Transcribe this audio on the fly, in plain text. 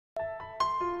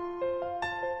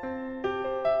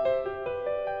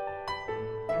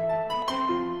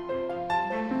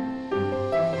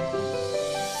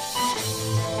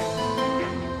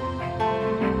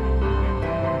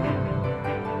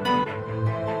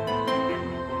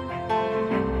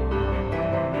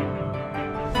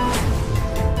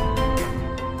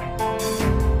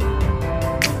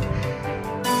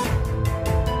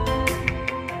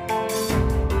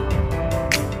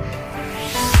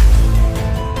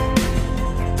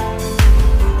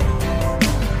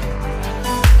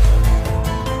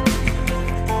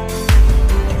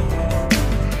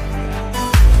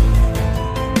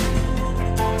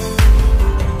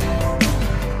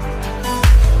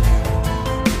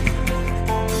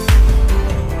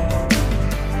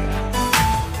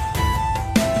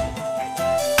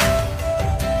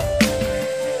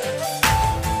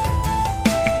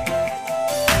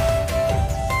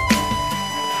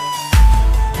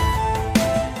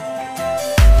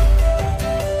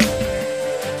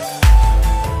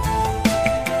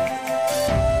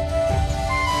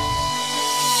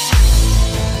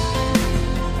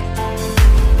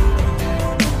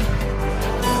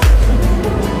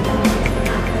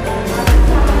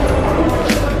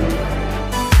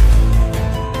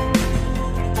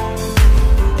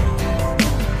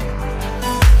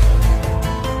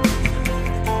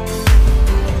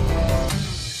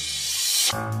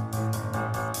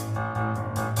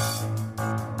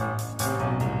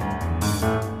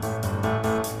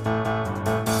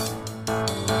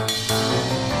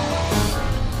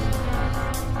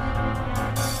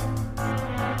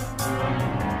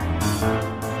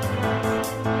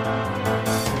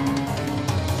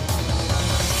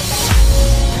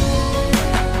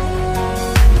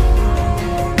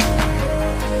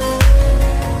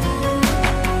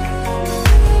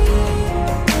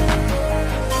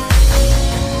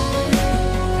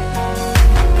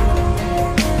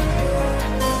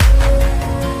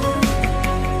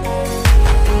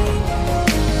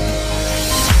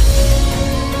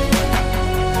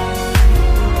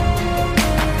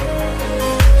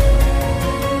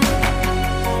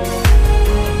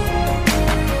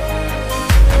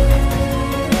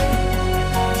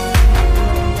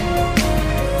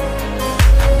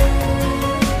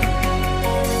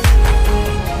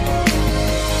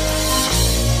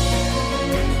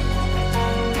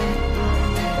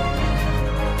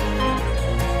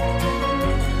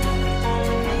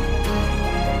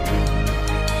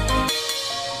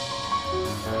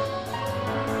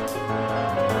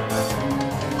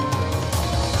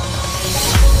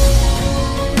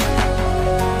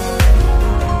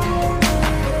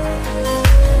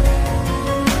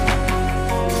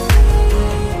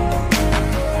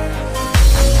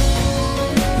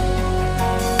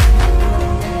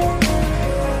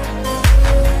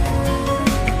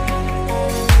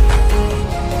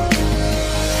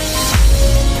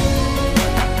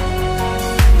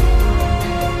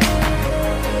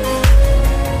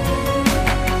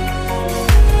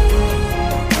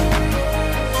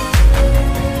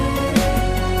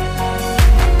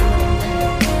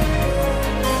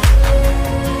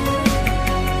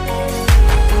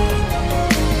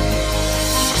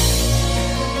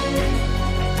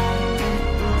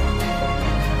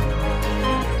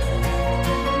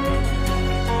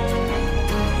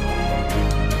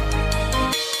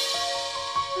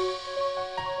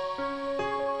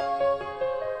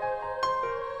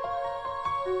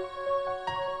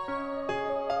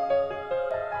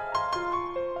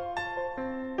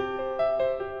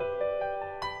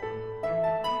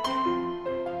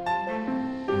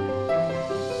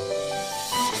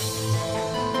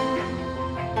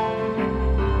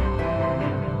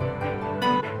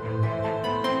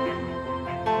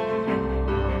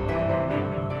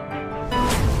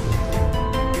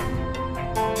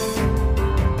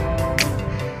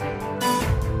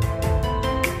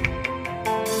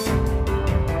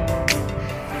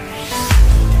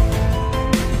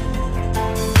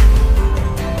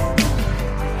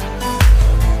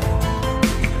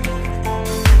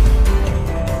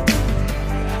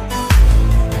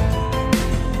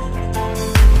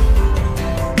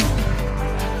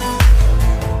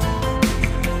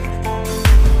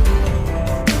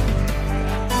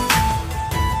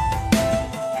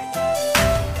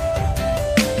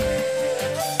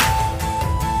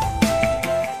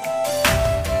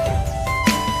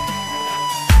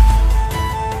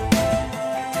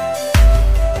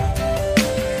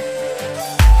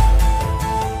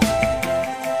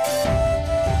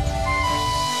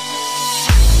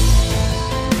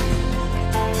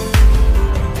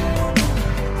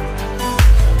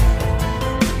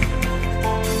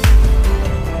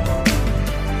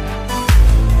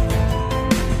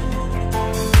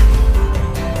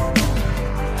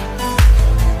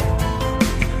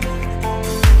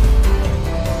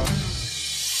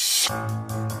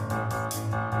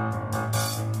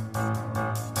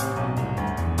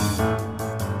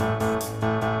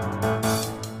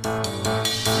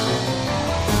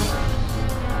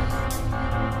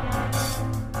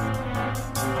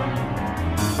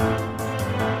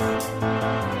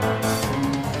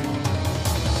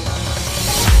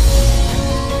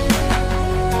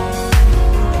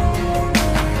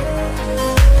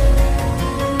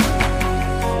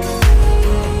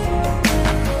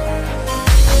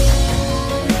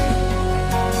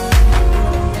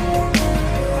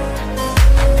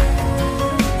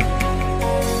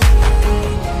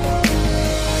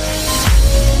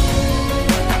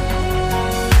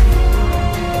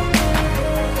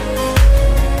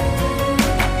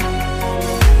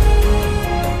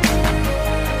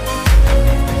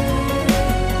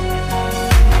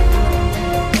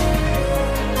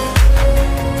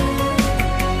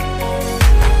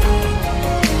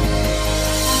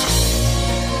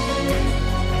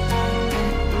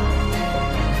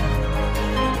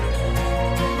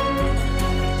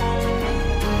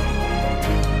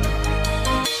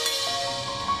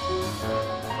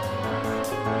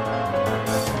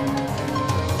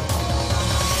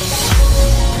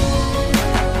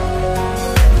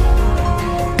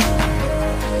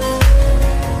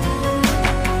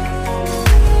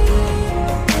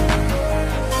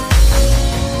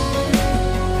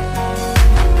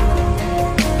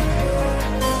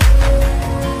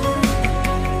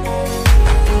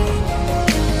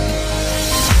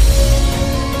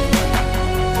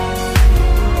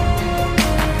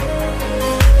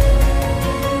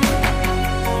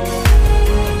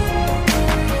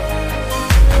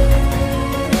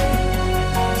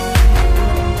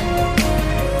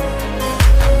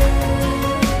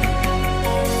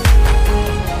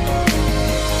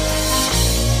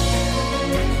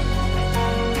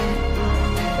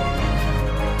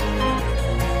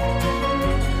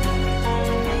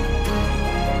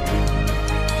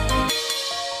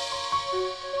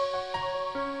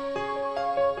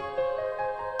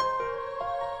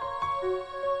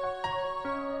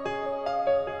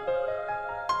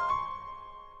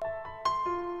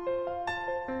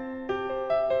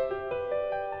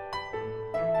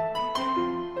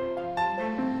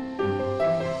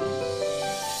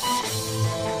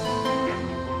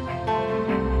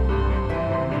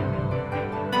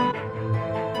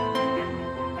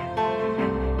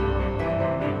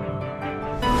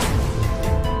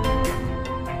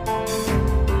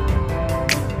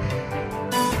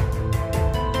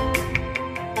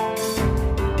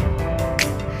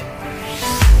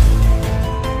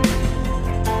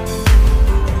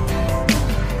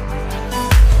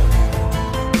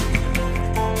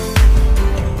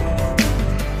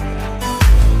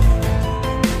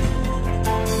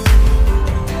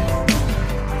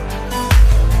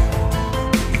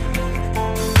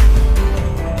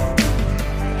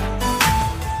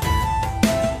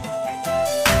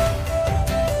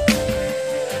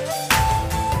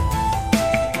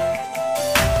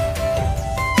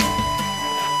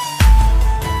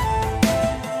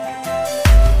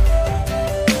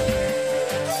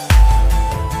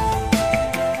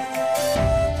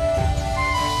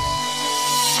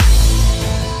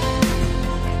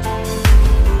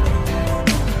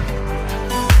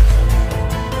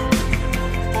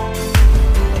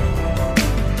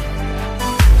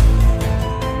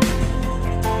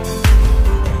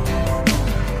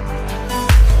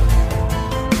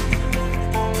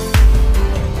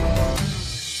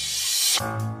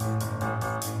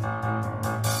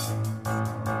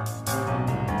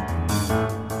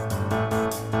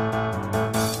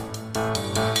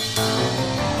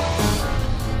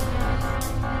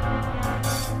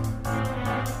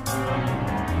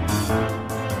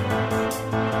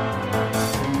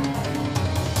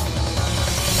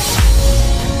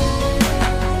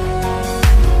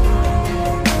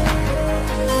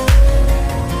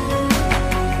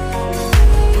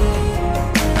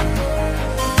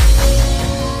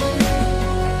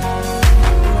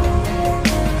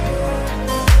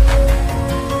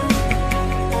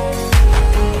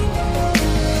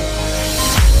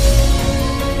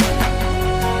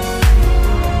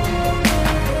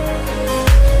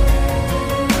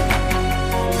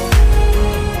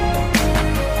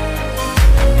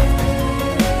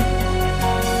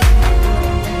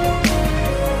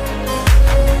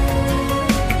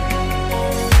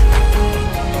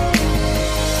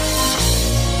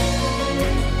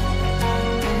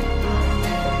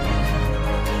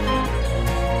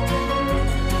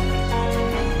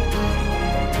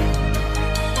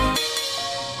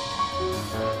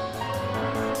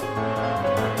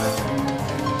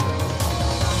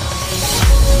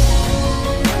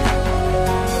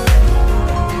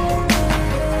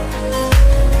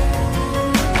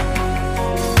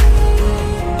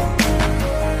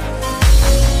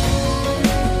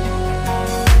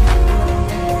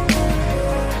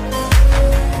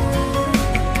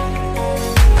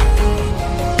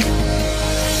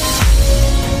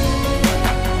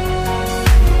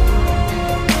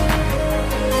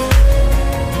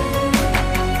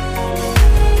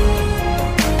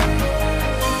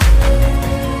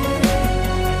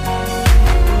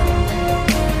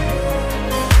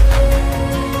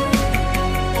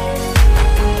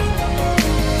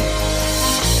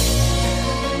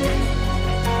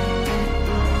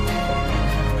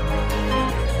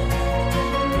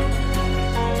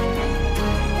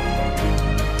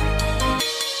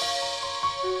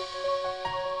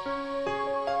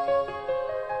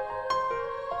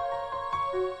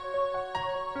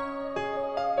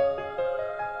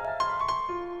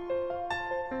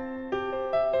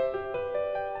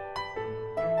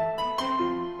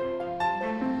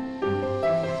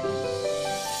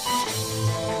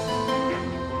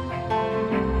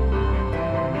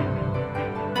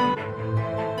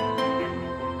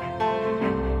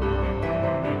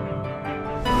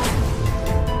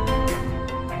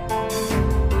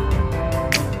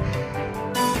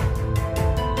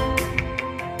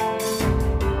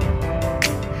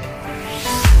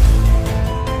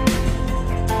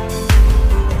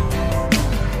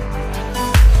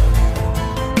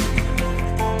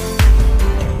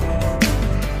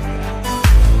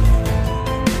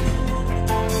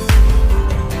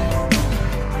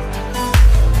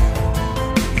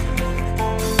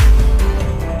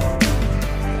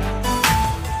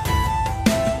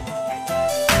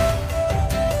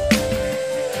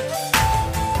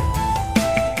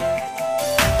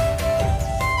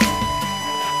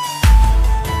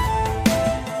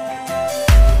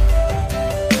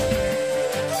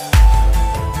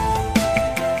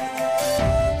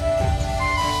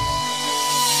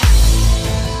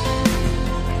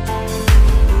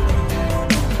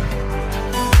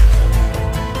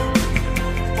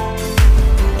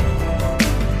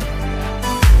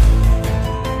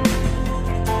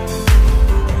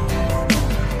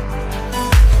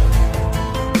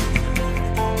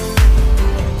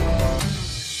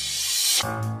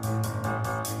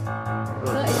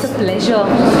pleasure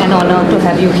and honor to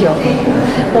have you here.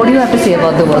 What do you have to say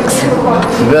about the works?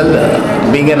 Well,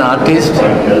 being an artist,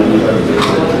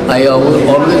 I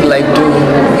always like to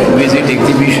visit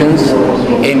exhibitions,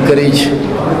 encourage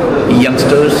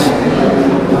youngsters,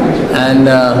 and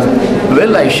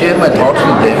well, I share my thoughts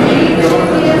with them.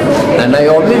 And I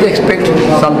always expect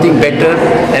something better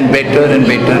and better and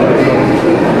better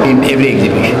in every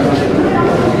exhibition.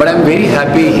 But I'm very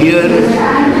happy here.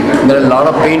 There are a lot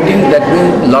of paintings. That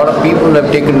means a lot of people have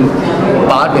taken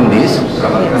part in this.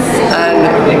 And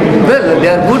well, they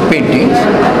are good paintings.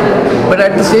 But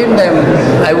at the same time,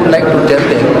 I would like to tell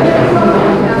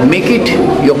them, make it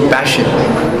your passion.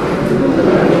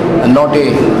 Not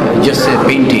just a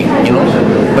painting,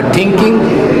 but thinking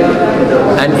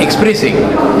and expressing.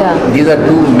 These are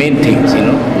two main things,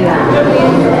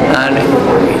 And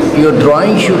your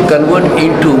drawing should convert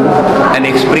into an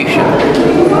expression,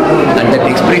 and that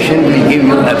expression will give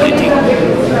you everything.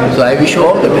 So I wish you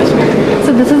all the best.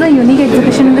 So this is a unique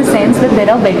exhibition in the sense that there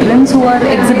are veterans who are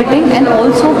exhibiting, and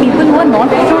also people who are not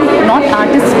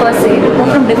artists per se, who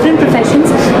are from different professions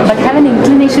but have an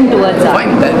inclination towards art.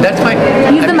 Fine, that's fine.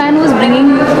 He's the man who's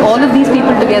bringing all of these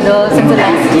people together since the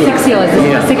last 6 years. This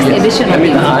is the sixth edition.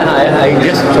 I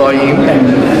just saw him,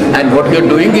 and what you're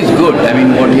doing is good.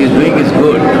 What he's doing is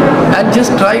good. And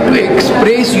just try to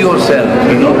express yourself,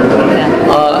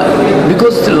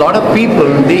 because a lot of people,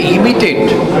 they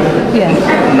imitate.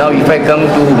 Now if I come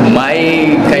to my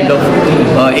kind of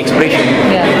expression,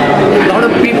 a lot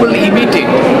of people imitate,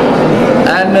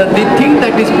 and they think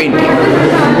that is painting.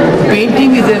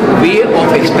 Painting is a way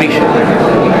of expression,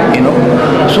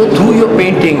 So through your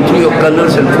painting, through your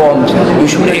colors and forms, you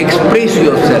should express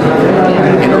yourself,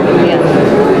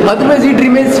 Otherwise it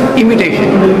remains imitation.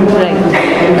 Right.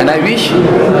 And I wish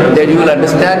that you will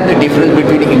understand the difference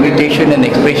between imitation and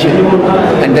expression,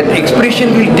 and that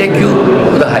expression will take you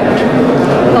to the height.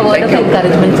 A word of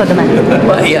encouragement for the man.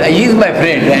 Yeah, he is my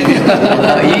friend,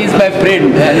 and he is my friend,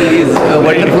 and he is a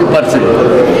wonderful person.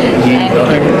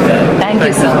 Thank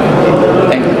you, sir.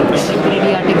 Thank you.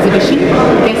 Contemporary Art Exhibition,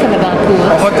 कैसा लगा आपको?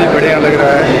 बहुत ही बढ़िया लग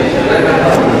रहा है,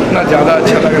 इतना ज़्यादा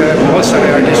अच्छा लग रहा है, बहुत सारे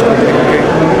आर्टिस्ट को देख के,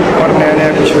 और नया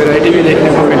नया कुछ वैरायटी भी देखने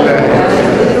को मिल रहा है,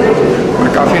 और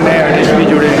काफ़ी नए आर्टिस्ट भी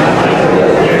जुड़े हैं।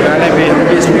 मैंने भी हम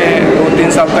भी इसमें 2-3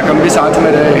 साल तक हम भी साथ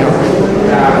में रहे हैं,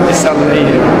 इस साल नहीं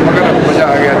है, मगर अब मज़ा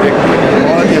आ गया देख के,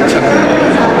 बहुत ही अच्छा लगा।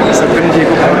 सत्येंद्र जी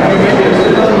को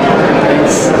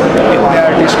इतने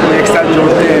आर्टिस्ट को एक साथ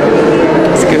जोड़ते हैं,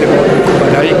 इसके लिए बहुत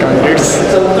बधाई, कांग्रेट्स।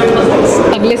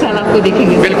 अगले साल आपको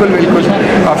देखेंगे? बिल्कुल बिल्कुल,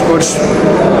 of course.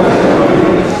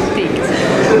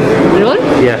 Roll?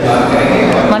 Yeah.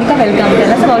 Monica, welcome.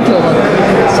 Tell us about your work.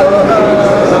 So,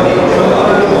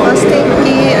 first thing,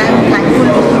 I am thankful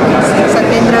to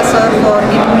Satyendra sir for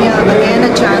giving me again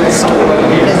a chance to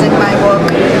present my work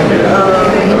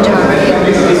in Jehangir.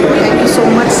 So, thank you so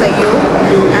much, Sahayog.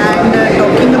 And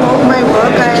talking about my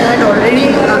work, I had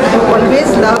always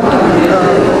loved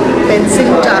pencil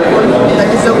charcoal. That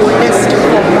is the oldest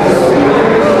form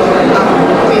of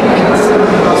paintings.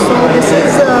 So, this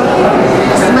is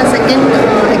my second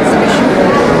exhibition,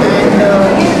 and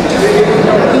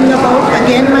talking about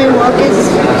again my work is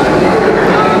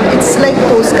it's like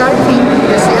postcard theme.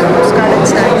 This year postcard and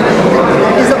stamp.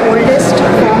 That is the oldest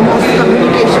form of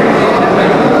communication.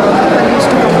 People used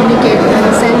to communicate and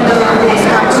send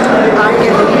postcards to art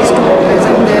galleries to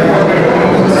present their work.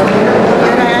 So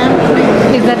here I am today.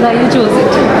 Is that why you chose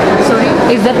it? Sorry?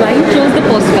 Is that why you chose the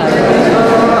postcard?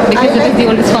 Because it is the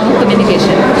oldest form of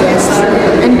communication. Yes.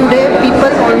 And today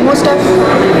people almost have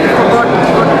forgot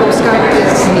what postcard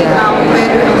is. Now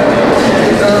where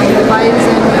mobiles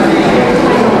and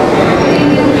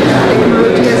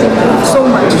technology has improved so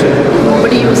much,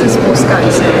 nobody uses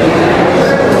postcards.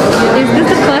 Is this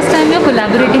the first time you're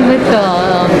collaborating with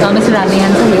Mr. Rane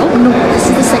and Sahayog? No, this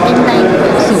is the second time,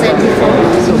 as I said before.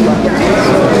 So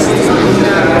this is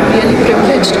really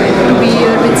privileged to be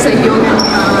here with Sahayog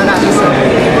and Rane sir.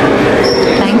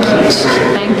 Thank you.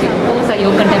 Thank you.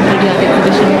 Sahayog Contemporary Art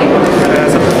Exhibition के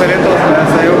सबसे पहले तो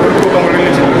सहयोग को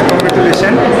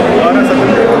congratulation, और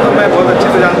सत्येंद्र को तो मैं बहुत अच्छे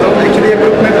से जानता हूँ। एक्चुअली ये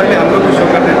ग्रुप में पहले हम लोग को शो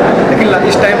करते थे, लेकिन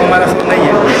इस टाइम हमारा शो नहीं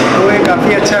है, तो ये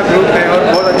काफ़ी अच्छा ग्रुप है और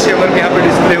बहुत अच्छे वर्क यहाँ पर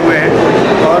डिस्प्ले हुए हैं,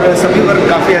 और सभी वर्क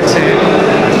काफ़ी अच्छे हैं,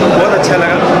 तो बहुत अच्छा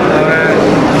लगा। और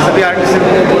सभी आर्टिस्ट को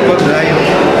बहुत बहुत बधाई,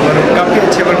 और काफ़ी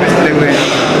अच्छे वर्क डिस्प्ले हुए हैं।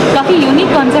 काफ़ी यूनिक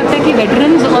कॉन्सेप्ट है कि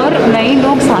वेटरन्स और नए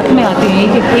लोग साथ में आते हैं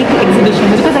एक एग्जीबिशन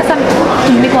में, बिकॉज ऐसा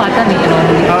सुनने को आता नहीं है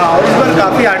नॉर्मली। हाँ, और इस बार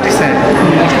काफ़ी आर्टिस्ट हैं।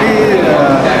 मोस्टली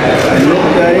लोग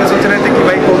ये सोच रहे थे कि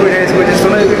भाई कोविड है, इस वजह से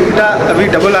उल्टा अभी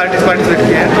डबल आर्टिस्ट पार्टिसिपेट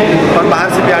किए हैं, और बाहर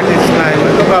से भी आर्टिस्ट आए हुए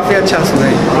हैं, तो काफ़ी अच्छा सुना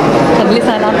है। अगले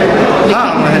साल आप लिखा?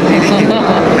 हाँ जी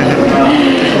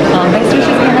बेस्ट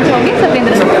विशेस कहना चाहोगे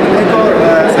सत्येंद्र? को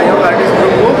सहयोग आर्टिस्ट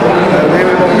ग्रुप को वे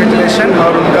कॉन्ग्रेचुलेशन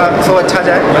और उनका शो अच्छा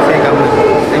जाए, बस यही काम है।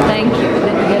 Thank you. Put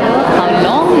them together. How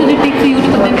long did it take for you to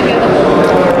put them together?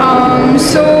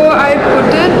 So I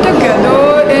put it together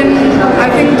in, I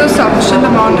think, the sufficient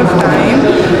amount of time.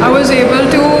 I was able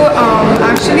to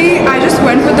actually, I just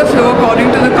went with the flow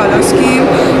according to the color scheme.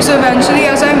 So eventually,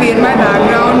 as I made my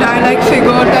background, I like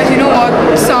figured that, you know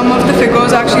what, some of the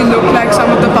figures actually look like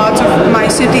some of the parts of my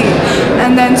city,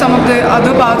 and then some of the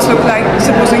other parts look like,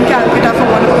 supposing Calcutta for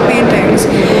one of the paintings.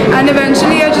 And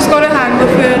eventually, I just got a hang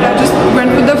of it. I just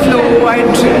went with the flow.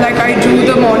 I drew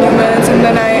the monuments, and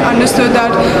then I understood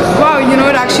that, wow, you know,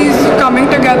 it actually is coming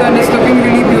together and it's looking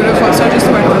really beautiful. So I just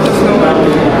went with the flow and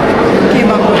came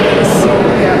up with this.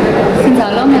 Yeah. Since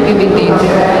how long have you been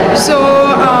painting? So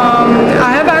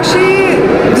I have actually,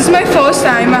 this is my first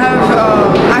time I have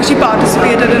actually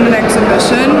participated in an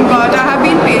exhibition, but I have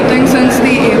been painting since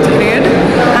the 8th grade,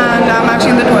 and I'm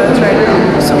actually in the 12th right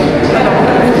now, so a long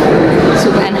time. So,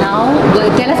 and how?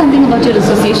 Tell us something about your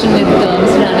association with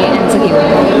Mr. Rane and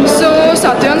Sahayog. So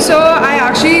Satyendra sir, I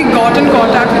actually got in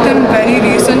contact with him very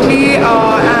recently,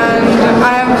 and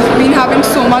I have been having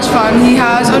so much fun. He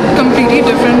has a completely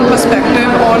different perspective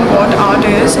on what art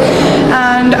is,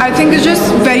 and I think it's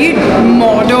just very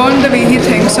modern the way he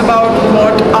thinks about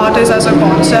what art is as a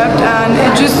concept, and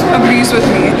it just agrees with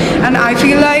me. And I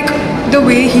feel like the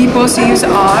way he perceives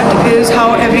art is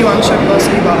how everyone should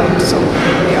perceive art. So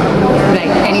yeah. Right.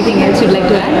 Anything else you'd like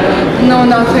to add? No,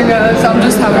 nothing else. I'm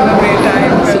just having a great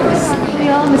time.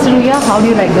 Mr. Ruia, how do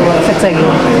you like the work at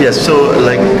Sahayog? Yes, so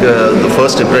like the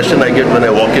first impression I get when I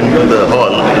walk into the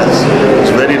hall is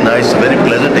it's very nice, very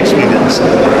pleasant experience.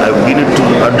 I've been into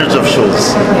hundreds of shows.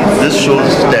 This show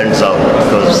stands out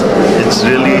because it's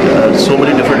really so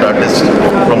many different artists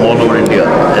from all over India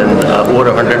and over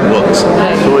 100 works.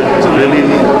 So it's really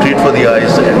a treat for the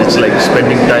eyes, and it's like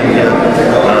spending time here.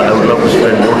 I would love to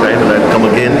spend more time, and I'd come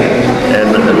again. And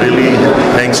really,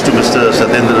 thanks to Mr.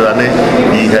 Satyendra Rane,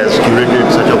 he has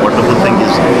curated such a wonderful thing.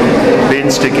 He's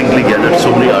painstakingly gathered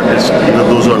so many artists, even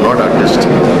those who are not artists,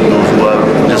 those who are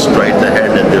just tried the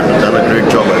hand, and they've done a great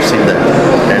job. I've seen that,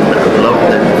 and I would love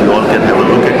that we all can have a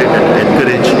look at it and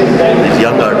encourage these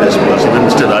young artists, because even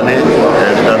Mr. Rane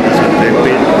has done this with great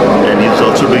pain, and he's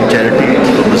also doing charity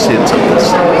from the sales of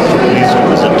this. So please do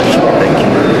visit the show. Thank you.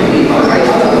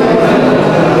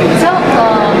 So,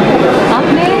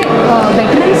 आपने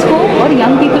veterans को और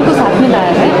young people को साथ में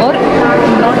लाया है, और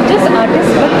not just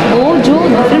artists but वो जो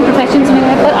different professions में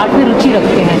है पर art में रुचि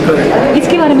रखते हैं,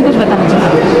 इसके बारे में कुछ बताना चाहिए?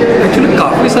 एक्चुअली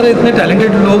काफ़ी सारे इतने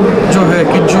टैलेंटेड लोग जो है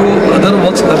कि जो अदर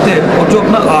वर्क्स करते हैं और जो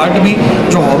अपना आर्ट भी,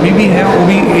 जो हॉबी भी है, वो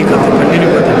भी ये करते हैं, कंटिन्यू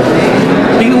करते हैं,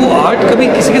 लेकिन वो आर्ट कभी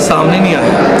किसी के सामने नहीं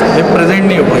आया या प्रेजेंट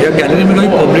नहीं हुआ या गैलरी में कभी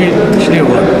पब्लिश नहीं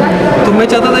हुआ। तो मैं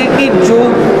चाहता था कि जो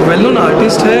वेल नोन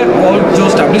आर्टिस्ट है और जो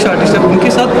स्टैब्लिश आर्टिस्ट है उनके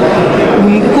साथ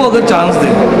उनको अगर चांस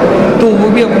दें तो वो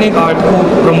भी अपने आर्ट को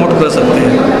प्रमोट कर सकते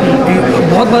हैं।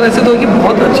 बहुत बार ऐसे तो है कि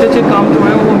बहुत अच्छे अच्छे काम जो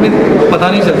है वो हमें पता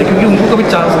नहीं चलते क्योंकि उनको कभी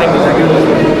चांस नहीं मिलता।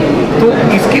 तो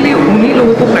इसके लिए उन्हीं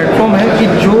लोगों को प्लेटफॉर्म है कि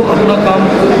जो अपना काम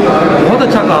बहुत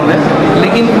अच्छा काम है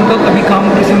लेकिन उनका कभी काम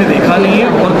किसी ने देखा नहीं है,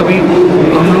 और कभी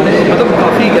हम लोग मतलब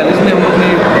काफ़ी गैलरीज में हम लोग ने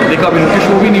देखा भी उनके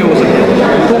शो भी नहीं हो सकते,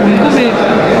 तो उनको मैं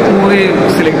पूरे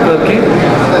सिलेक्ट करके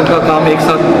उनका काम एक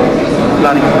साथ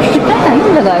लाने की कोशिश। कितना टाइम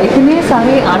लगा इतने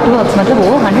सारे आर्ट वर्क्स, मतलब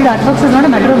वो 100 art works is not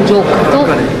a matter of joke, तो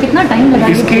कितना टाइम लगा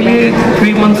इसके लिए?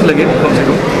 3 months लगे कम से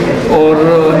कम, और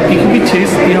क्योंकि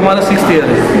ये हमारा 6th ईयर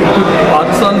है, तो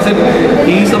 5 साल से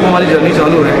यही सब हमारी जर्नी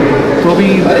चालू है, तो अभी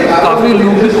काफ़ी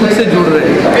लोग भी खुद से जुड़ रहे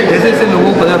हैं। जैसे जैसे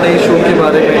लोगों को पता था इस शो के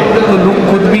बारे में, तो लोग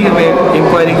खुद भी हमें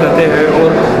इंक्वायरी करते हैं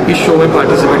और इस शो में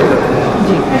पार्टिसिपेट करते हैं।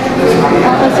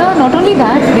 So not only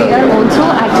that, they are also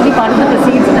actually part of the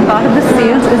proceeds and part of the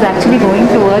sales is actually going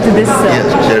towards this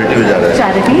charity में जा रहा है,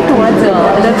 charity towards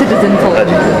the citizen forum.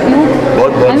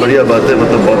 बहुत बढ़िया बात है,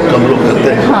 मतलब बहुत कम लोग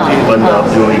करते हैं फंड आप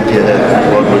जो किया है,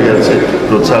 बहुत बढ़िया से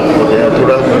प्रोत्साहन होते हैं।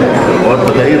 थोड़ा और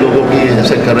बताइए लोगों की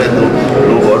ऐसे कर रहे हैं तो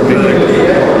लोग और भी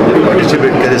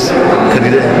पार्टिसिपेट करें,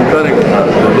 खरीदें। करेक्ट,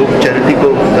 लोग चैरिटी को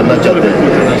करना चाहते हैं।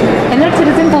 अलर्ट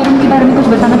सिटीजन फोरम के बारे में कुछ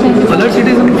बताना चाहिए? अलर्ट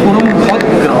सिटीजन फोरम बहुत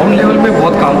ग्राउंड लेवल में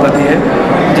बहुत काम करती है,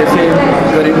 जैसे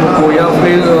गरीबों को या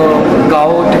फिर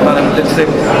गाँव ठिकाने में, जैसे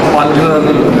पालघर,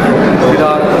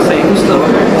 विरार, सही उस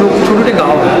जो छोटे छोटे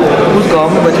गाँव हैं, उस गाँव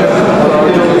में बचे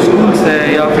जो स्कूल्स हैं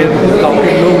या फिर गाँव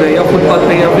के लोग हैं या फुटपाथ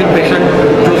पे या फिर पेशेंट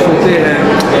जो सोते हैं,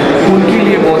 उनके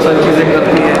लिए बहुत सारी चीज़ें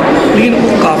करती है, लेकिन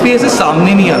वो काफ़ी ऐसे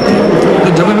सामने नहीं आती।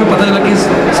 तो जब हमें पता चला कि इस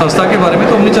संस्था के बारे में,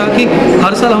 तो हमने चाहा कि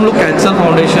हर साल हम लोग कैंसर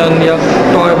फाउंडेशन या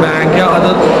टॉय बैंक या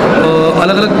अदर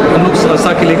अलग अलग हम लोग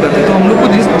संस्था के लिए करते हैं। तो हम लोग को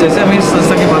जैसे हमें इस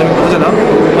संस्था के बारे में पता चला,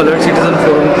 अलर्ट सिटीजन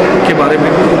फोरम के बारे में,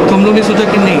 तो हम लोग ने सोचा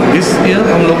कि नहीं, दिस ईयर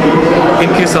हम लोग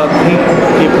इनके साथ ही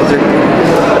ये project.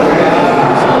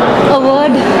 A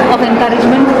word of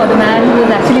encouragement for the man who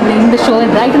is actually bringing the show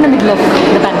right in the middle of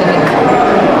the pandemic.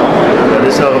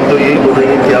 साहब हम तो यही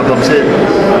बोलेंगे कि आप हमसे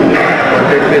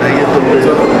कॉन्टेक्ट में रहिए, तो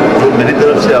जो मेरी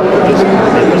तरफ से आपको जो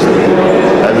कर सकें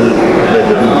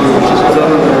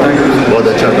बहुत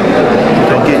अच्छा था।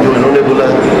 क्योंकि जो इन्होंने बोला,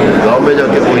 गांव में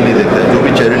जाके कोई नहीं देखता है, जो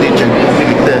भी चैरिटी चेक भी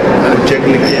लिखते हैं वो चेक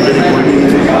लिख के इधर कोई भी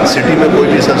सिटी में कोई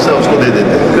भी संस्था उसको दे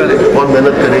देते हैं। बहुत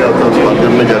मेहनत करेगा अपना उस बात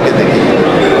में जाके देखिए,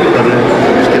 कर रहे हैं,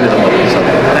 उसके लिए हम आपके साथ।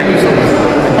 Thank you so much.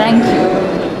 Thank you.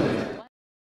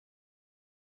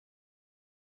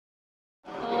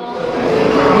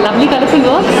 Lovely colorful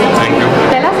works. Thank you.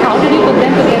 Tell us, how did you put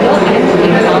them together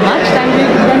and how much time did you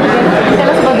put them together? Tell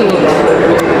us about the works.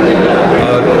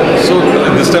 So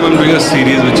this time I'm doing a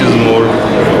series which is more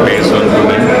based on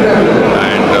women,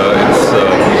 and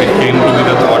it came to me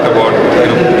the thought about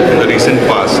in the recent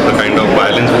past the kind of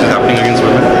violence which is happening against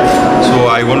women. So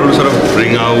I wanted to sort of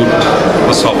bring out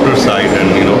a softer side, and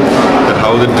that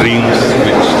how the dreams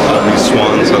which are these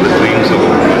swans are the dreams of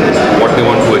women, what they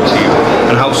want to achieve,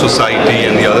 and how society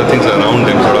and the other things around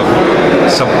them sort of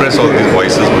suppress all these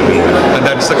voices within them. And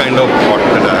that's the kind of thought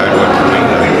that I had while doing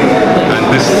that. And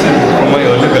this is from my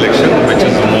early collection, which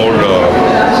is more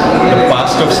the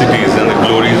past of cities and the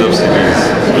glories of cities,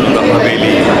 the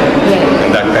Haveli, and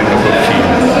that kind of a feel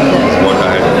is what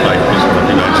I had liked to sort of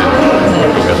imagine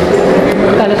together.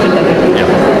 Colorful. Yeah.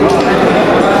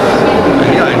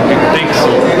 And yeah, it takes,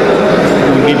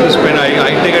 you need to spend,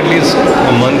 I take at least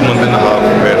a month and a half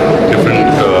where different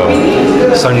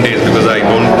Sundays, because I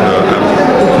don't,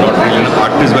 I'm not really an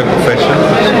artist by profession.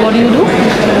 What do you do?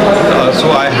 So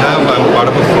I'm part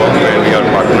of a firm where we are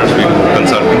partners, we do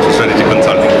consulting, strategic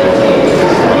consulting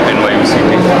for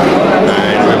NYUCT,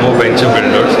 and we're more venture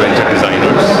builders, venture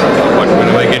designers. But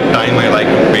whenever I get time, I like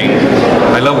to paint.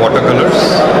 I love watercolors.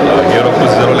 Here, of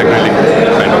course, these are all acrylic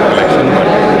kind of collection, but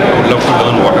I would love to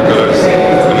learn watercolors.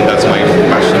 I mean, that's my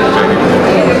passion, which I do.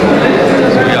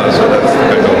 So yeah, so that's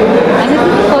kind of. And is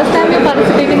this the first time you're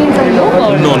participating in Sahayog?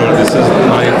 No, this is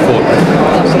my fourth.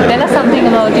 Okay. Tell us something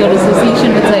about your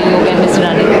association with Sahayog and Mr.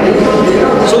 Rane.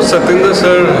 So Satyendra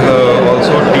sir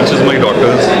also teaches my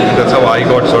daughters. That's how I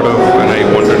got sort of, when I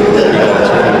wanted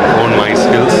also to hone my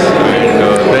skills. And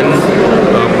then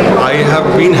I have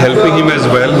been helping him as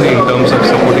well in terms of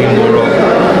supporting more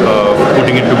of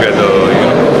putting it together,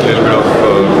 a little bit of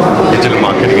digital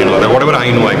marketing and all that. Whatever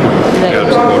I know I could help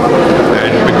support.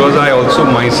 And because I also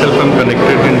myself am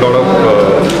connected in a lot of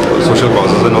social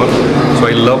causes and all, so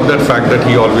I love that fact that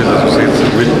he always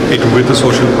associates with a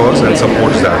social cause and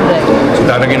supports that. So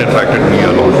that again attracted me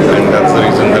a lot, and that's the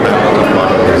reason that I'm also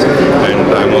part of this.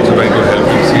 And I'm also trying to help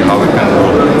him see how it can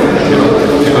grow.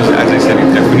 Because as I said, it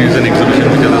definitely is an exhibition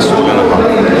which has a soul and a heart.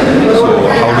 So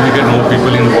how do we get more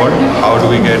people involved? How do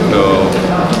we get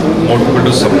more people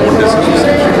to support this exhibition?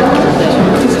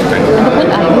 And the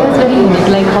whole idea is very unique,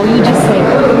 like how you just said.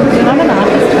 You're not an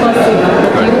artist per se,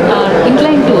 but you are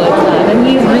inclined towards that. And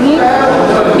he is bringing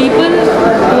people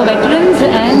who are veterans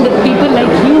and people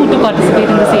like you to participate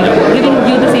in the same, giving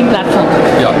you the same platform.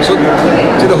 Yeah, so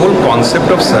see, the whole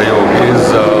concept of Sahayog is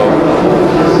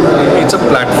it's a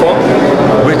platform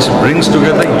which brings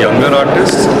together younger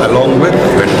artists along with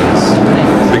veterans,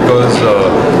 because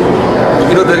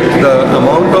the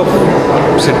amount of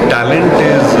talent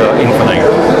is infinite,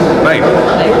 right?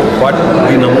 But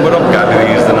the number of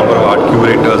galleries, the number of art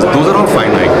curators, those are all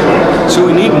finite. So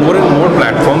we need more and more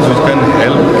platforms which can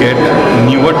help get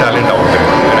newer talent out there,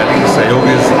 and I think Sahayog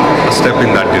is a step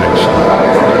in that direction.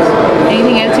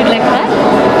 Anything else you'd like to add?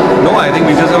 No, I think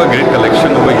we just have a great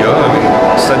collection over here. I mean,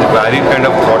 such varied kind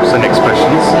of thoughts and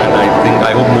expressions, and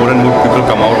I hope more and more people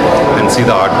come out and see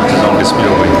the art which is on display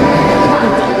over here.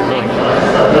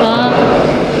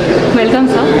 Welcome,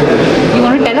 sir. You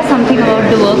want to tell us something about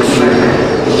the works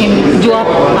जो आप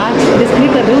आज display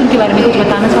कर रहे हो, उनके बारे में कुछ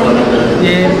बताना चाहेंगे?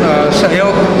 ये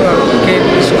सहयोग के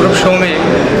इस ग्रुप शो में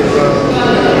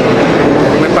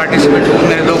मैं पार्टिसिपेट हूँ।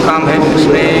 मेरे दो काम हैं,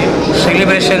 इसमें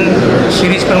सेलिब्रेशन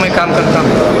सीरीज पर मैं काम करता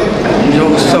हूँ, जो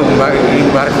उत्सव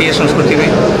भारतीय संस्कृति में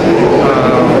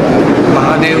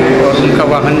महादेव और उनका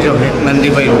वाहन जो है नंदी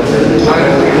बैल,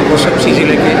 वो सब चीज़ें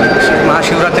लेके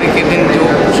महाशिवरात्रि के दिन जो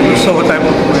उत्सव होता है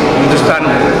हिंदुस्तान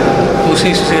में,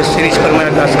 उसी सीरीज पर मैं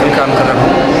आजकल काम कर रहा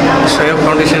हूँ। सहयोग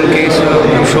फाउंडेशन के इस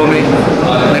शो में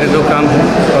मेरे दो काम हैं,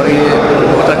 और ये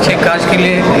बहुत अच्छे काज के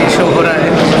लिए ये शो हो रहा है।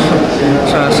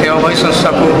 सेवा भाई संस्था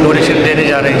को डोनेशन देने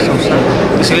जा रहे हैं संस्था,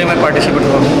 इसलिए मैं पार्टिसिपेट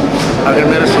हुआ हूँ। अगर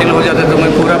मेरा सेल हो जाता तो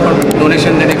मैं पूरा डोनेशन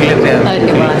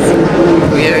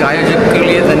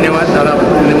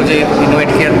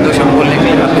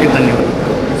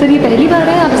पहली बार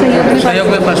है आप सहयोग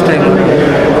में? First time.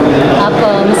 आप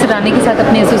मिस्टर राणे के साथ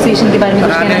अपने एसोसिएशन के बारे में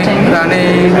कुछ कहना चाहेंगे? राणे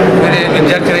मेरे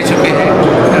इंतजार कर चुके हैं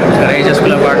रईजा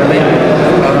स्कूल ऑफ आर्ट में,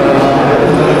 और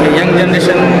यंग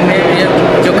जनरेशन में ये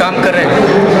जो काम कर रहे हैं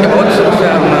ये बहुत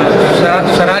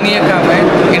सराहनीय काम है,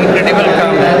 इनक्रेडिबल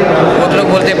काम है। बहुत लोग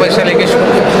बोलते हैं पैसा लेके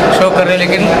शो कर रहे हैं,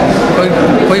 लेकिन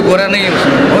कोई बुरा नहीं है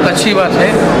उसमें, बहुत अच्छी बात है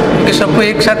कि सबको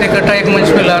एक साथ इकट्ठा एक मंच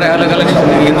पे ला रहे हैं, अलग अलग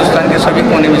हिंदुस्तान के सभी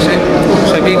कोने में से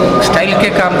सभी स्टाइल के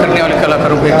काम करने वाले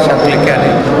कलाकारों को एक साथ लेके आ रहे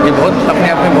हैं। ये बहुत अपने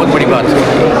आप में बहुत बड़ी बात है,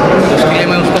 उसके लिए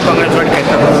मैं उसको कांग्रेचुलेट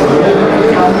कहता हूँ।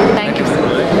 Thank you, sir.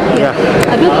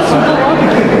 Adyot,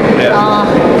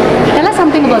 tell us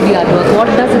something about the artwork. What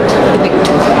does it depict?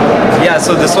 Yeah,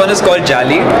 so this one is called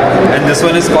Jali and this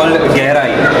one is called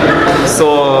Gehrai. So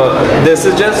this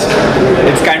is just,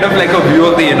 it's kind of like a view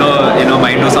of the inner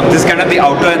mind or something. This is kind of the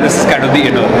outer and this is kind of the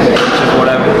inner, which is what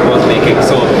I was making.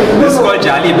 So this is called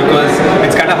Jali because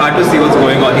it's kind of hard to see what's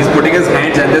going on. He's putting his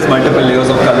hands and there's multiple layers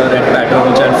of color and pattern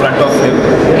which are in front of him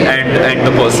and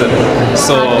the person.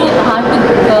 So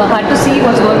hard to see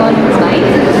what's going on in his mind?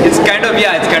 It's kind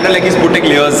of like he's putting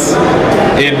layers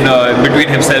in between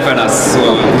himself and us. So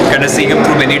kind of seeing him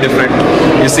through many different,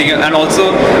 you see him, and also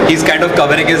he's kind of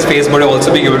covering his face, but you're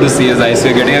also being able to see his eyes. So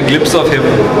you're getting a glimpse of him,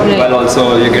 while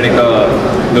also you're getting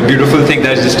the beautiful thing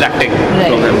that's distracting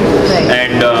from him.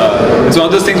 And it's one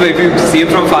of those things where if you see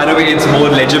it from far away, it's more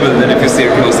legible than if you see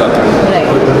it close up.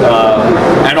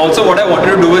 And also what I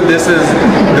wanted to do with this is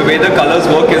the way the colors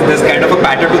work is there's kind of a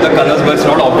pattern to the colors, but it's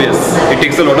not obvious. It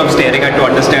takes a lot of staring at to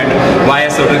understand why are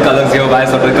certain colors here, why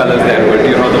are certain colors there. But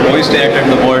the more you stare at it,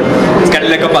 the more it's kind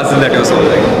of like a puzzle that you're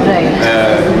solving.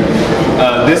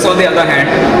 This, on the other hand,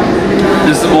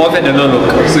 this is more of an inner look.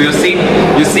 So you're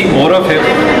seeing more of him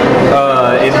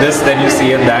in this than you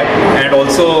see in that, and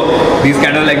also these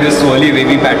kind of like this swirly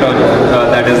wavy pattern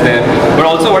that is there. But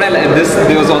also what I like this,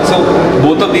 there was also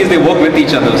both of these, they work with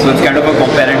each other, so it's kind of a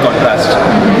compare and contrast.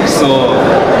 So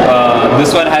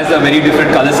this one has a very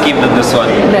different color scheme than this one.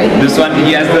 This one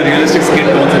he has the realistic skin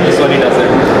tones and this one he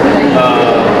doesn't.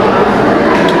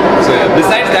 So yeah,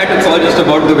 besides that, it's all just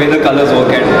about the way the colors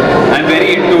work, and I'm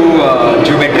very into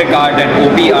geometric art and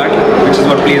OP art, which is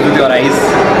what plays with your eyes,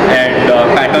 and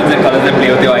patterns and colors that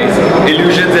play with your eyes,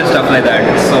 illusions and stuff like that.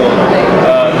 So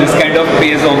this kind of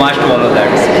pays homage to all of that.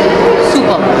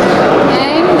 Super.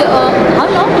 And how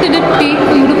long did it take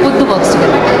for you to put the works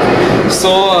together?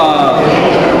 So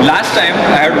last time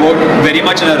I had worked very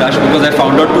much in a rush because I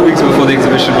found out 2 weeks before the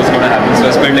exhibition was going to happen. So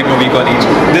I spent like a week on each.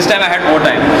 This time I had more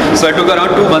time. So I took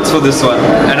around 2 months for this one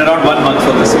and around 1 month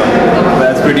for this one.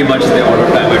 That's pretty much the amount of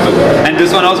time I took. And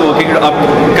this one I was working up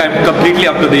completely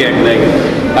up to the end. Like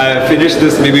I finished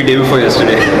this maybe day before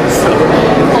yesterday. So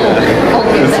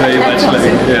it's very much awesome.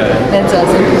 like, That's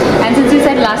awesome. And since you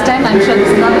said last time, I'm sure this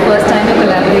is not the first time you're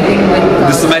collaborating with...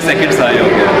 This is my second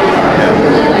Sahayog.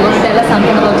 You want to tell us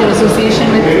something about your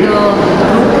association with the group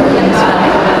and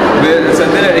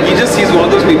Satyendra, he's one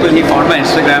of those people, he found my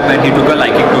Instagram and he took a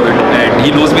liking to it, and he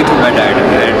knows me through my dad,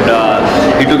 and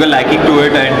he took a liking to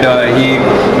it, and he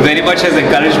very much has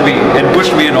encouraged me and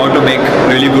pushed me in order to make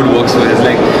really good works for his.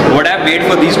 Like what I've made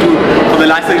for these two, for the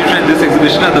last exhibition and this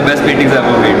exhibition, are the best paintings I've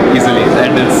ever made, easily,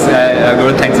 and I'm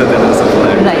going to thank Satyendra for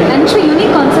that. Right, and it's a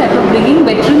unique concept of bringing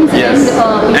veterans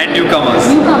and newcomers.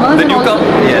 The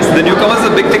newcomers is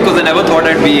a big thing because I never thought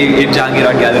I'd be in Jehangir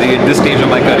Art Gallery at this stage of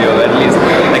my career, at least.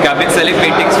 Like I've been selling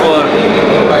paintings for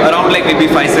around like maybe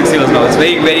 5-6 years now. It's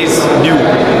very new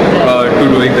to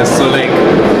doing this. So like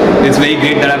it's very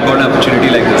great that I've got an opportunity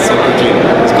like this so quickly.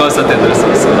 It's because Satyendra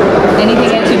sir. So.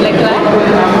 Anything else you'd like to add?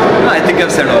 No, I think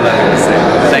I've said all I have to say.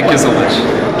 Thank you so much.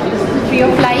 Tree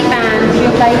of life, and tree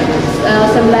of life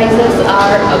symbolizes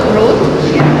our growth,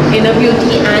 inner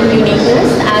beauty and uniqueness.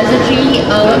 As a tree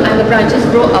and the branches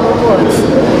grow upwards,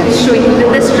 showing you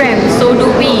the strength, so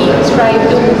do we strive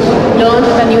to learn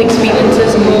the new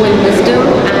experiences, grow in wisdom,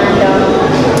 and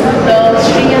the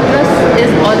Sri Yantras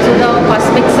is also the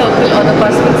cosmic circle or the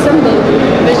cosmic symbol,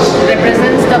 which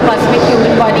represents the cosmic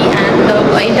human body and the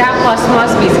entire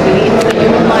cosmos, basically. It's the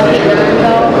human body and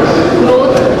the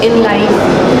growth in life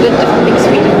with different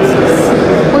experiences.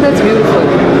 Oh, that's beautiful.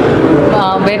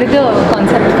 Where did the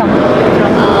concept come from?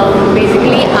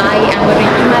 Basically, I am a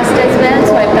Reiki master as well,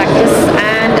 so I practice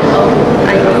and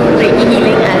I do Reiki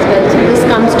healing as well. So this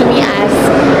comes to me as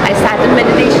I sat in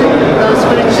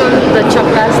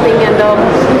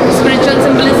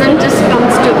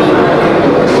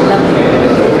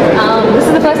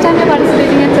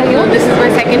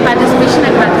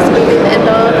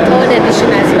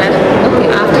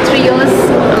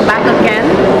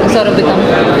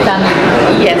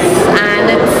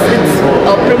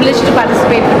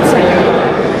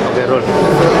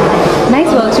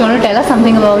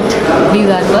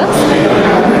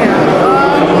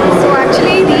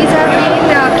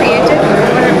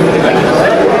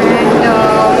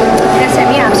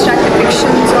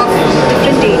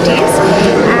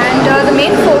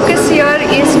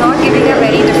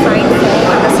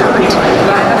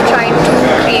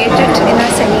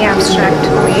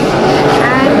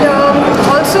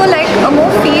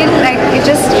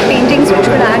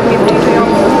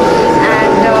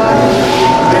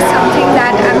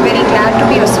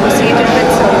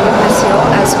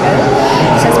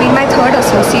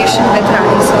association with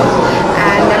Rane sir,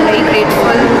 and I'm very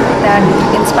grateful that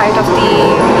in spite of the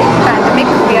pandemic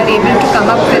we are able to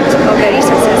come up with a very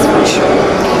successful show,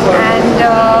 and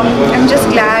I'm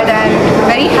just glad and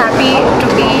very happy to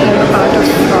be a part of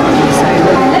this.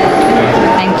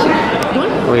 Thank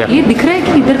you. ये दिख रहा है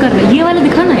कि इधर कर रहा है? ये वाला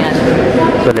दिखाना यार,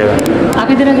 चलेगा।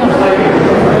 आप इधर आ जाओ।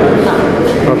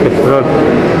 ओके,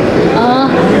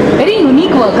 वेरी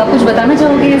यूनिक वर्क, आप कुछ बताना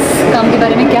चाहोगे इस काम के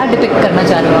बारे में? क्या डिपिक्ट करना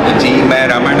चाह रहे हो आप? जी, मैं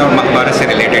रामायण और महाभारत से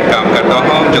रिलेटेड काम करता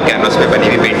हूँ। जो कैनवस पे बनी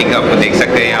हुई पेंटिंग आपको देख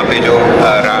सकते हैं यहाँ पे, जो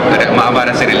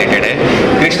महाभारत से रिलेटेड है।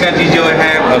 कृष्णा जी जो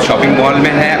है शॉपिंग मॉल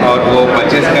में है और वो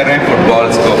परचेज कर रहे हैं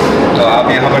फुटबॉल्स को, तो आप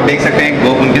यहाँ पर देख सकते हैं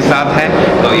गोप उनके साथ है।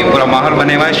 तो ये पूरा माहौल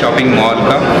बने हुआ है शॉपिंग मॉल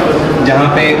का, जहाँ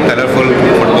पे कलरफुल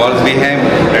फुटबॉल्स भी हैं।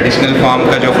 ट्रेडिशनल फॉर्म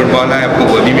का जो फुटबॉल है आपको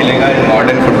वो भी मिलेगा,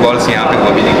 मॉडर्न फुटबॉल्स यहाँ पे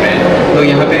वो भी दिख रहे हैं। तो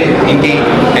यहाँ पे इनकी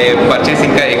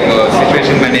परचेसिंग का एक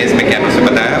सिचुएशन मैंने इसमें कैनवस पे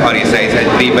बताया, और ये साइज है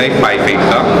 3x5 फीट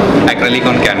का एक्रेलिक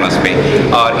ऑन कैनवस पे।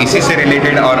 और इसी से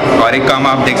रिलेटेड और एक काम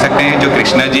आप देख सकते हैं, जो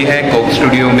कृष्णा जी है कोक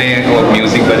स्टूडियो में वो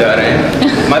म्यूजिक बजा रहे हैं,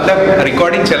 मतलब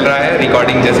रिकॉर्डिंग चल रहा है।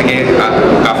 रिकॉर्डिंग जैसे कि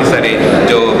काफ़ी सारे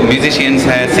जो म्यूजिशियंस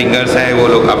हैं, सिंगर्स हैं, वो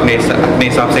लोग अपने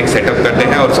हिसाब से एक सेटअप करते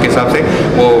हैं और उसके हिसाब से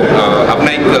वो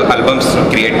अपना एक एल्बम्स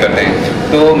क्रिएट करते हैं।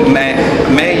 तो मैं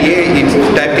ये इस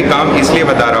टाइप के काम इसलिए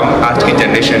बता रहा हूँ, आज की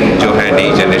जनरेशन जो है,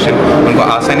 नई जनरेशन, उनको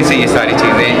आसानी से ये सारी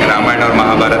चीज़ें रामायण और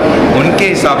महाभारत उनके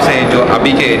हिसाब से, जो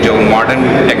अभी के जो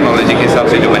मॉडर्न टेक्नोलॉजी के हिसाब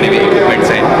से जो बने हुए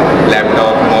इक्विपमेंट्स हैं,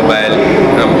 लैपटॉप, मोबाइल,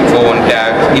 फ़ोन,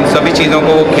 टैब, इन सभी चीज़ों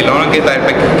को वो खिलौनों के तौर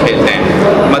पे खेलते हैं।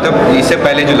 मतलब इससे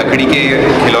पहले जो लकड़ी के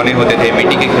खिलौने होते थे,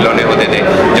 मिट्टी के खिलौने होते थे,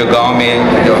 जो गांव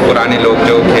में जो पुराने लोग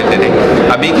जो खेलते थे,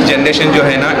 अभी की जनरेशन जो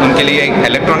है ना, उनके लिए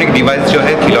इलेक्ट्रॉनिक डिवाइस जो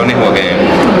है खिलौने हो गए हैं।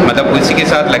 मतलब उसी के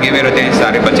साथ लगे हुए रहते हैं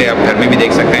सारे बच्चे। आप घर में भी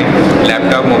देख सकते हैं,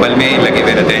 लैपटॉप, मोबाइल में ही लगे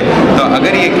हुए रहते हैं। तो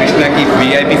अगर ये कृष्णा की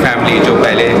VIP फैमिली जो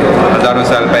पहले हज़ारों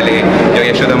साल पहले जो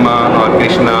यशोदा माँ और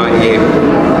कृष्णा, ये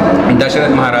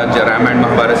दशरथ महाराज, जो रामायण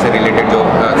महाभारत से रिलेटेड जो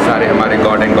सारे हमारे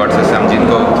गॉड एंड गॉड्स हम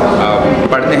जिनको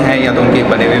पढ़ते हैं या तो उनके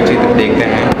बने हुए चित्र देखते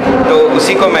हैं, तो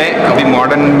उसी को मैं अभी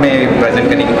मॉडर्न में प्रेजेंट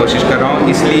करने की कोशिश कर रहा हूँ।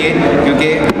 इसलिए क्योंकि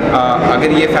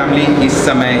अगर ये फैमिली इस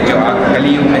समय जो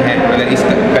कलयुग में है, अगर इस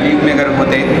कलयुग में अगर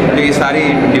होते तो ये सारे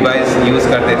डिवाइस यूज़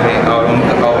करते थे, और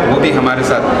वो भी हमारे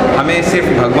साथ, हमें सिर्फ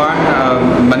भगवान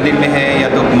मंदिर में है या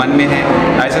तो मन में है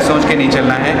ऐसे सोच के नहीं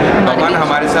चलना है। भगवान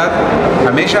हमारे साथ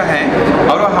हमेशा है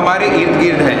और वो हमारे इर्द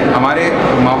गिर्द है, हमारे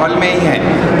माहौल में ही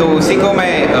है। तो उसी को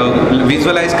मैं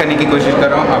विजुअलाइज करने की कोशिश कर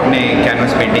रहा हूँ अपने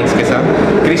कैनवस पेंटिंग्स के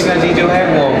साथ। कृष्णा जी जो है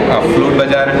वो फ्लूट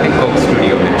बजा रहे हैं कोक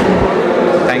स्टूडियो में।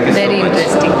 Thank you. Very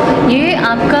interesting. ये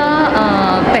आपका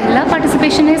पहला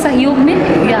पार्टिसिपेशन है सहयोग में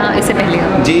या इससे पहले?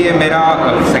 जी, ये मेरा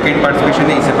सेकंड पार्टिसिपेशन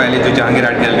है। इससे पहले जो Jahangir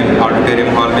art gallery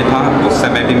auditorium hall में था, उस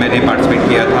समय भी मैंने पार्टिसिपेट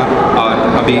किया था, और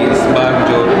अभी इस बार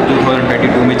जो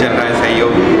 2022 में चल रहा है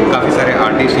सहयोग, काफ़ी सारे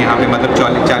आर्टिस्ट यहाँ पे, मतलब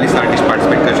 40 आर्टिस्ट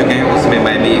पार्टिसिपेट कर चुके हैं, उसमें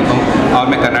मैं भी एक हूँ, और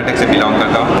मैं कर्नाटक से बिलोंग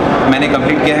करता हूँ। मैंने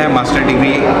कंप्लीट किया है मास्टर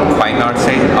डिग्री फाइन आर्ट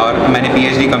से, और मैंने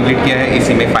PhD कंप्लीट किया है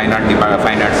इसी में फाइन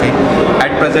आर्ट से।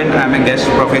 At present I M A guest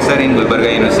professor in Gulbarga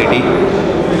university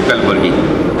Kalaburagi.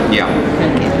 या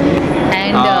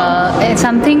and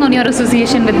something on your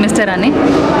association with mister Rane,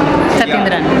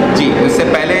 Satyendra Rane? जी, उससे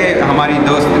पहले हमारी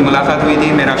दोस्त मुलाकात हुई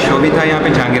थी। मेरा शो भी था यहाँ पे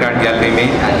जहांगीर आर्ट गैलरी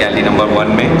में, गैलरी नंबर 1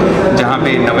 में, जहाँ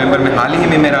पे नवंबर में हाल ही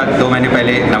में मेरा 2 महीने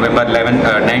पहले नवंबर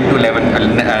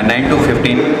 9 to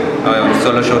 15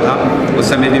 सोलो शो था। उस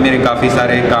समय भी मेरे काफ़ी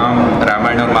सारे काम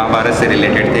रामायण और महाभारत से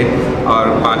रिलेटेड थे, और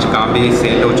 5 काम भी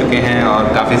सेल हो चुके हैं,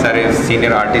 और काफ़ी सारे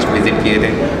सीनियर आर्टिस्ट विजिट किए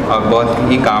थे और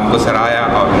बहुत ही काम को सराहाया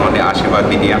और उन्होंने आशीर्वाद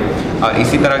भी दिया। और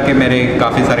इसी तरह के मेरे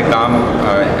काफ़ी सारे काम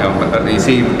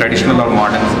इसी ट्रेडिशनल और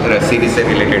मॉडर्न सीरीज से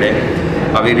रिलेटेड है।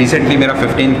 अभी रिसेंटली मेरा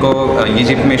 15 को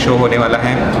इजिप्ट में शो होने वाला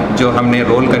है, जो हमने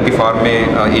रोल करके फॉर्म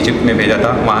में इजिप्ट में भेजा था।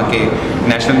 वहाँ के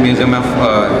national museum of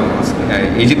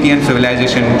Egyptian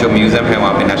civilisation जो म्यूज़ियम है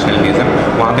वहाँ पे, नेशनल म्यूज़ियम,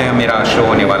 वहाँ पे मेरा शो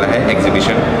होने वाला है,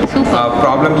 एग्जीबिशन।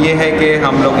 प्रॉब्लम ये है कि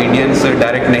हम लोग इंडियंस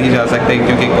डायरेक्ट नहीं जा सकते,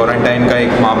 क्योंकि क्वारंटाइन का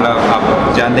एक मामला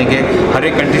आप जानते हैं कि हर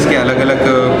एक कंट्रीज़ के अलग अलग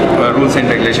रूल्स एंड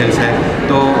रेगुलेशंस हैं।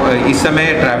 तो इस समय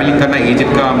ट्रैवलिंग करना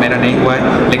इजिप्ट का मेरा नहीं हुआ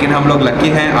है, लेकिन हम लोग लकी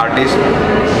हैं आर्टिस्ट,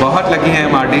 बहुत लकी हैं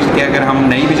हम आर्टिस्ट कि अगर हम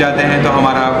नहीं भी जाते हैं तो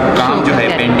हमारा काम जो है,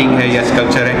 पेंटिंग है या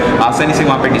स्कल्पचर है, आसानी से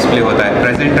वहाँ पे डिस्प्ले होता है।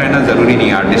 प्रेजेंट रहना ज़रूरी नहीं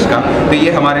है आर्टिस्ट का, तो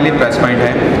ये हमारे लिए प्लस पॉइंट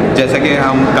है। जैसा कि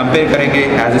हम कंपेयर करेंगे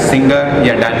एज ए सिंगर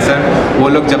या डांसर, वो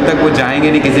लोग जब तक वो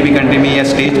जाएंगे नहीं किसी भी कंट्री में या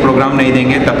स्टेज प्रोग्राम नहीं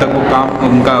देंगे, तब तक वो काम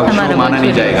उनका शो माना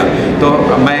नहीं जाएगा। तो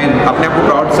मैं अपने आप को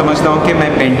प्राउड समझता हूँ कि मैं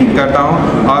पेंटिंग करता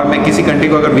हूँ, और मैं किसी कंट्री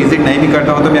को अगर विजिट नहीं भी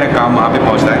करता हूँ तो मेरा काम वहाँ पे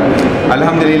पहुँचता है।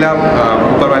 अल्हम्दुलिल्लाह,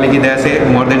 ऊपर वाले की दया से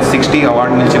मोर देन 60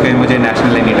 अवार्ड मिल चुके हैं मुझे,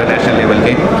 नेशनल एंड इंटरनेशनल लेवल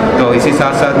के। तो इसी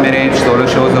साथ साथ मेरे सोलो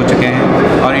शोज़ हो चुके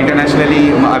हैं, और इंटरनेशनल इंटरनेशनली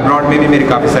अब्रॉड में भी मेरे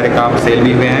काफ़ी सारे काम सेल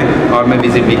भी हुए हैं और मैं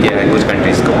विजिट भी किया है कुछ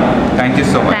कंट्रीज़ को. Thank you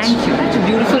so much. Thank you.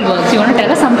 Beautiful works. You want to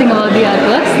tell us something about the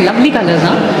artworks? Lovely colors,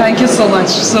 huh? Thank you so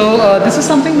much. So this is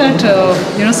something that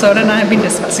Sir and I have been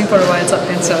discussing for a while,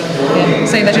 Satyendra sir,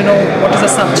 saying that what is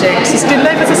the subject. So still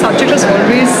life as a subject is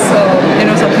always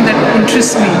something that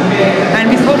interests me, and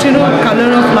we thought color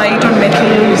of light on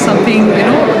metal, something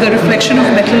the reflection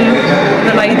of metal,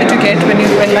 the light that you get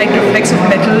when light reflects of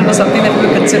metal was something that we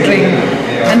were considering,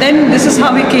 and then this is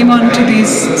how we came on to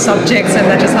these subjects,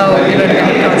 and that is how it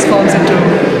transforms into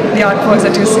the artworks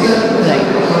that you see. Right.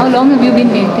 How long have you been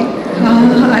painting?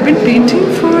 I've been painting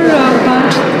for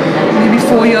about maybe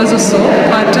 4 years or so,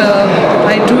 but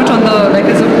I do it on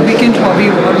as a weekend hobby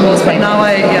almost. But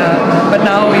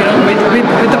now with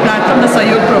the platform that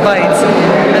Sahayog provides,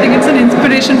 I think it's an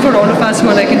inspiration for all of us who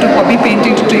are into hobby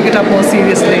painting to take it up more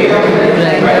seriously.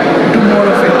 Right. Do more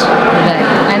of it. Right.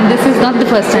 And this is not the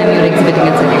first time you're exhibiting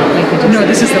at Sahayog? No,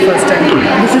 this is the first time.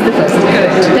 This is the first time.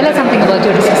 Correct. Tell us something about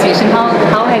your association.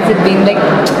 How has it been?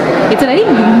 It's a very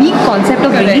unique concept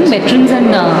of bringing veterans and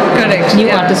new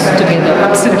artists together.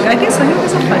 Absolutely. I think Sahayog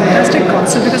is a fantastic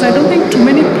concept because I don't think too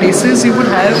many places you would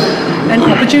have an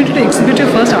opportunity to exhibit your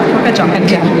first artwork at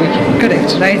Jehangir.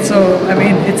 Correct, right? So, I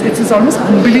mean, it's almost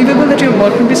unbelievable that your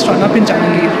work will be strung up in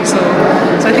Jehangir. So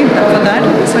I think for that,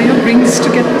 Sahayog brings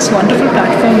together this wonderful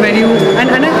platform where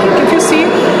and I think if you see,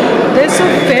 there's a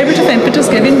fair bit of impetus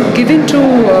given to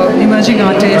emerging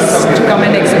artists to come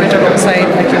and exhibit alongside,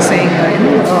 like you're saying,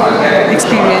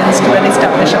 experienced and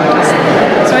established artists.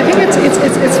 So I think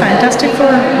it's fantastic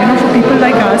for people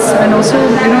like us, and also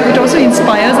it also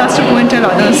inspires us to go and tell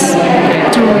others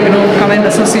to come and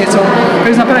associate. So for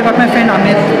example, I got my friend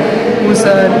Ameet, who's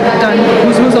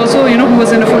also who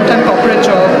was in a full-time corporate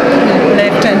job,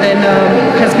 left and then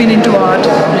has been into art.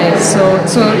 So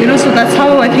that's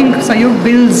how I think Sahayog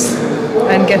builds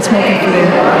and gets more people in.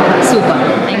 Super.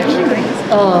 Thank you.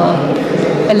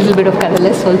 A little bit of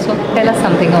colorless also. Tell us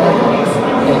something about this.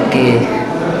 Okay.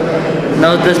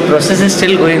 Now this process is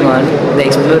still going on. The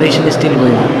exploration is still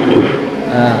going on.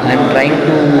 I'm trying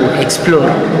to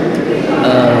explore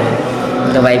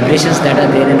the vibrations that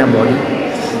are there in a body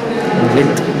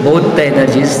with both the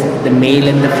energies, the male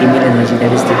and the female energy,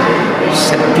 that is the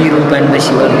Shakti Roop and the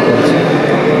Shiva Roop also.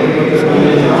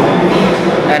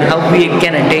 And how we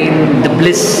can attain the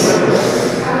bliss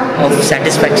of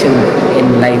satisfaction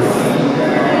in life.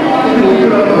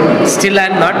 Still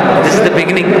I'm not, this is the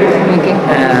beginning. Okay.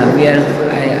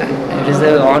 It is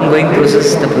an ongoing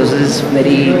process. The process is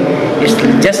it's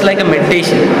just like a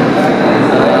meditation.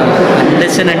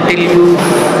 Unless and until you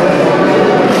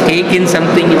take in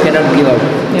something, you cannot give out.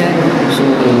 Yeah. So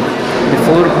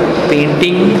before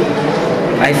painting,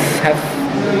 I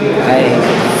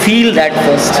feel that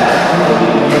first,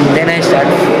 and then I start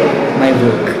my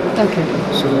work. Okay.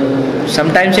 So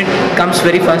sometimes it comes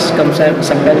very fast,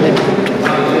 sometimes it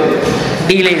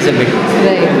delays a bit.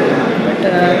 Right.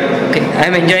 But okay,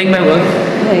 I'm enjoying my work.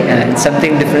 Right. It's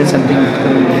something different, something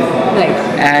right,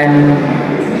 and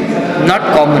not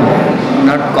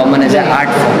common as an art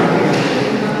form.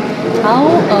 How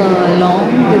long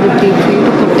did it take for you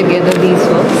to put together these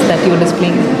works that you're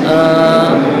displaying?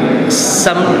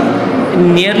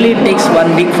 Nearly it takes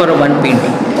 1 week for one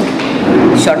painting.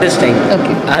 Shortest time.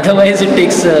 Okay. Otherwise it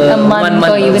takes a month 1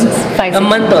 month or even also. 5, 6 a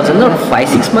month also. Not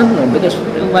 5-6 months, no, because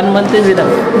 1 month is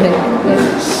enough. Right.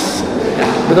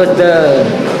 Because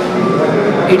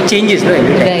it changes, no,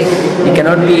 every time. Right. We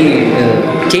cannot be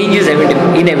change is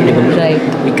inevitable. Right.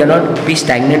 We cannot be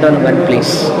stagnant on one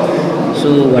place. So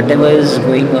whatever is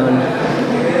going on,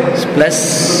 plus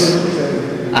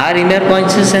our inner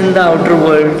conscious and the outer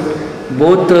world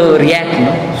both react.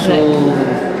 No? So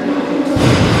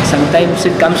sometimes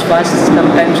it comes fast,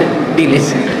 sometimes it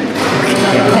delays.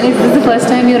 And is this the first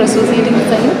time you're associating with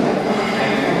Sahayog?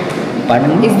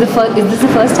 Pardon? Is this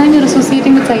the first time you're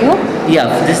associating with Sahayog? Yeah,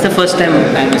 this is the first time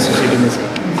I'm associating with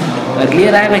Sahayog.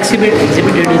 Earlier I have exhibited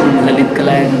in Lalit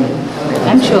Kala and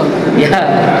I'm sure. Yeah,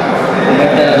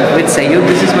 but with Sahayog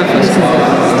this is my first time.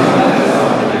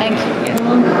 Thank you.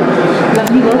 Yeah.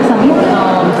 Lovely work, Ameet.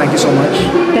 Thank you so much.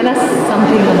 Tell us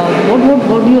something about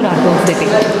what do your artworks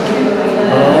depict?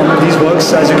 These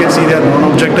works, as you can see, they are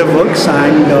non-objective works,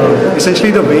 and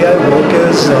essentially the way I work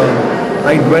is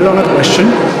I dwell on a question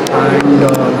and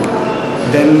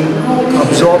then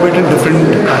absorb it in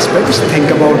different aspects,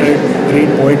 think about it, read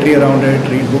poetry around it,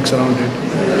 read books around it,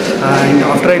 and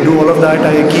after I do all of that,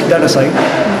 I keep that aside,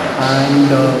 and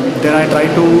then I try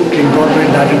to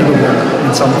incorporate that into the work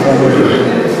in some form or other.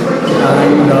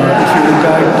 And if you look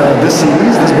at this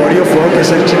series, this body of work,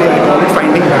 essentially I call it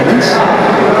Finding Balance.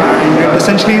 and it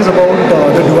essentially is about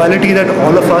the duality that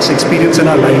all of us experience in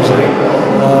our lives. Right?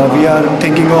 We are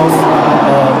thinking of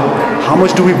how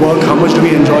much do we work, how much do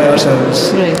we enjoy ourselves.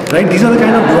 Right? These are the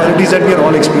kind of dualities that we are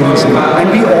all experiencing,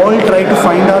 and we all try to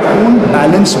find our own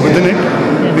balance within it,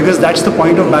 because that's the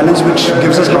point of balance which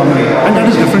gives us harmony, and that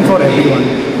is different for everyone.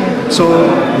 So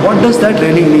what does that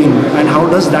really mean, and how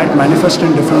does that manifest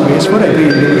in different ways for every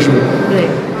individual?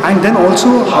 And then also,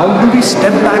 how do we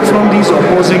step back from these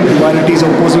opposing dualities,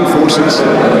 opposing forces,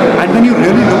 and when you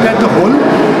really look at the whole,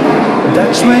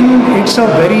 that's when it's a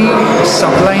very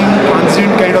sublime,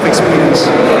 transient kind of experience.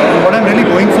 And what I'm really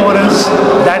going for is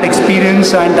that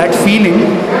experience and that feeling,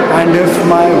 and if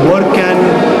my work can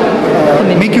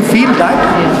make you feel that,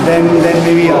 then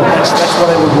maybe that's what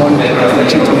I would want to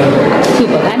achieve through my work.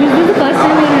 Super. And is this the first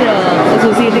time you're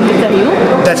associating with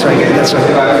Sahayog? That's right, that's right.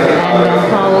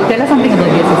 And tell us something about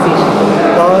the association.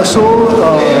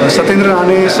 Satyendra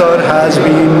Rane sir has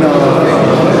been,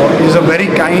 is a very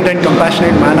kind and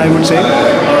compassionate man, I would say.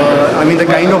 I mean, the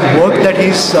kind of work that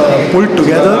he's pulled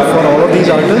together for all of these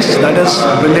artists, that is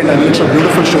brilliant. I mean, it's a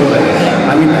beautiful show.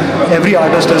 I mean, every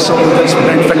artist has this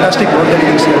fantastic work that you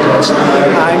can see across.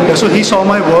 And so he saw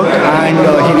my work and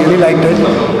he really liked it.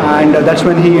 And that's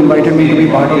when he invited me to be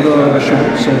part of the show.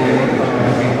 So,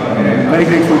 very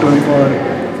grateful to him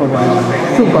for what he's doing.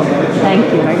 Super.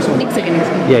 Thank you. Thank you so much.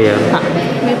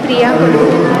 मैं प्रिया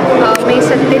मैं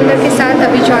सत्येंद्र के साथ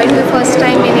अभी join हुई first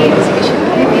time मैंने exhibition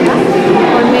है मेरा,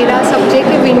 और मेरा सब्जेक्ट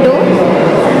है विंडो,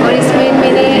 और इसमें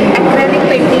मैंने एक्रेलिक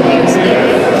पेंटिंग यूज़ की है।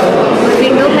 और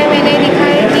विंडो में मैंने लिखा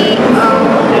है कि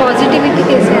पॉजिटिविटी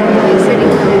कैसे आती है, इससे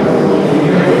लिखा है।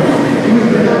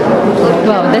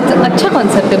 वाह, दैट्स अच्छा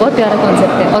कॉन्सेप्ट है, बहुत प्यारा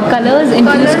कॉन्सेप्ट है। और कलर्स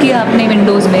इंफ्यूज किया आपने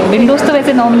विंडोज़ में। विंडोज़ तो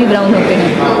वैसे नॉर्मली ब्राउन होते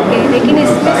हैं। ओके, लेकिन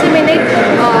इसमें से मैंने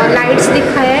लाइट्स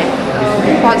दिखा है,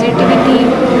 पॉजिटिविटी,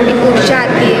 एक ऊर्जा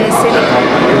आती है, इससे लिखा है।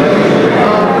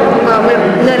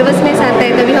 नर्वसनेस आता है,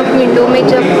 कभी हम विंडो में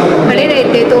जब खड़े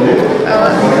रहते हैं तो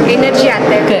एनर्जी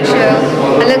आता है, कुछ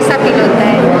अलग सा फील होता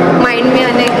है, माइंड में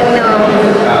अनेक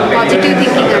पॉजिटिव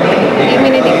थिंकिंग आता है। ये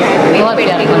मैंने दिखा है। बहुत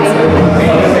प्यारा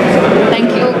कॉन्सेप्ट।